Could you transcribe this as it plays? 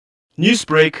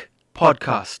Newsbreak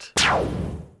podcast.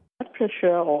 Blood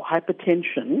pressure or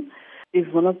hypertension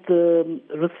is one of the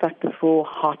risk factors for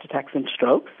heart attacks and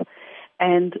strokes.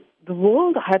 And the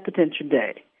World Hypertension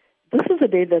Day, this is a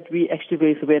day that we actually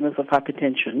raise awareness of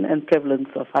hypertension and prevalence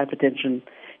of hypertension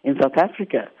in South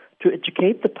Africa to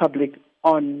educate the public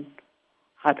on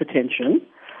hypertension,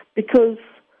 because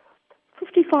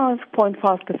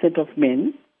 55.5% of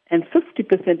men and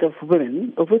 50% of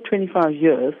women over 25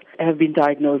 years have been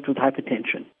diagnosed with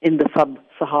hypertension in the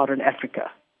sub-Saharan Africa.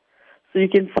 So you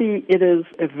can see it is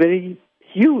a very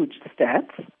huge stat,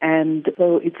 and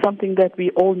so it's something that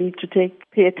we all need to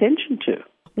pay attention to.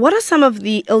 What are some of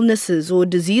the illnesses or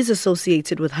diseases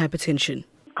associated with hypertension?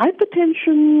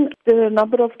 Hypertension, there are a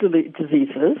number of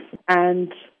diseases,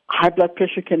 and high blood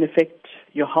pressure can affect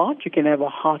your heart. You can have a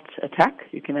heart attack.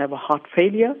 You can have a heart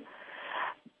failure.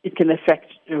 It can affect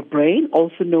your brain,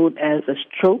 also known as a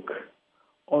stroke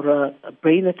or a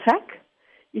brain attack.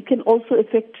 It can also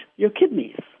affect your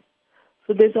kidneys.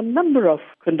 So there's a number of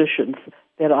conditions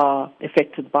that are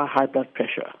affected by high blood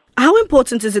pressure. How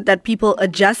important is it that people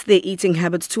adjust their eating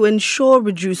habits to ensure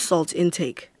reduced salt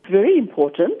intake? It's very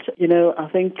important. I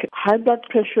think high blood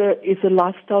pressure is a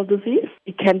lifestyle disease.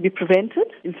 It can be prevented.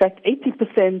 In fact,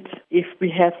 80% if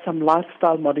we have some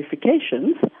lifestyle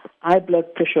modifications, high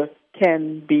blood pressure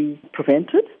can be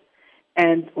prevented.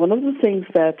 And one of the things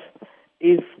that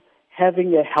is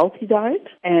having a healthy diet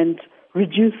and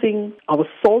reducing our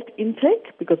salt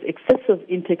intake, because excessive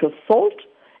intake of salt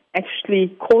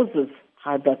actually causes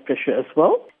high blood pressure as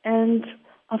well. And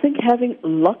I think having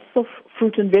lots of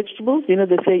fruit and vegetables, they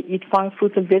say eat 5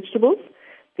 fruits and vegetables.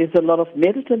 There's a lot of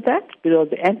merit in that.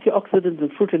 The antioxidants in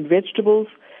fruit and vegetables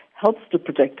helps to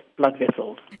protect blood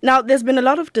vessels. Now, there's been a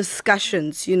lot of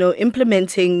discussions,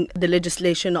 implementing the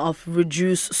legislation of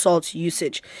reduced salt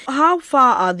usage. How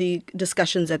far are the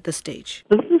discussions at this stage?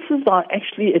 Businesses are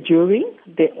actually adhering.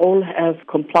 They all have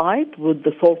complied with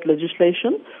the salt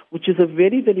legislation, which is a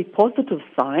very, very positive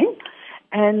sign.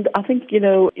 And I think,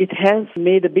 it has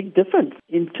made a big difference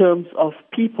in terms of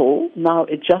people now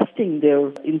adjusting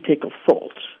their intake of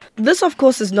salt. This, of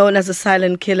course, is known as a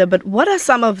silent killer, but what are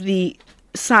some of the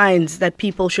signs that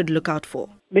people should look out for?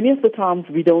 Many of the times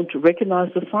we don't recognize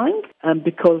the signs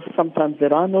because sometimes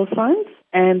there are no signs,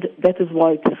 and that is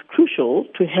why it is crucial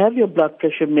to have your blood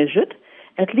pressure measured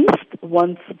at least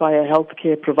once by a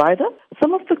healthcare provider.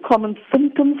 Some of the common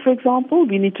symptoms, for example,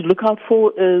 we need to look out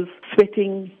for is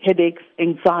sweating, headaches,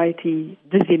 anxiety,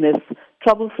 dizziness,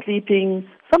 trouble sleeping,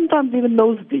 sometimes even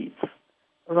nosebleeds.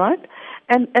 Right?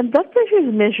 And blood pressure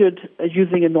is measured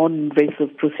using a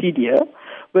non-invasive procedure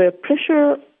where a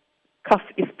pressure cuff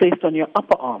is placed on your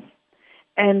upper arm.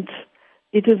 And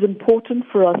it is important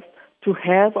for us to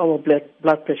have our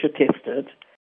blood pressure tested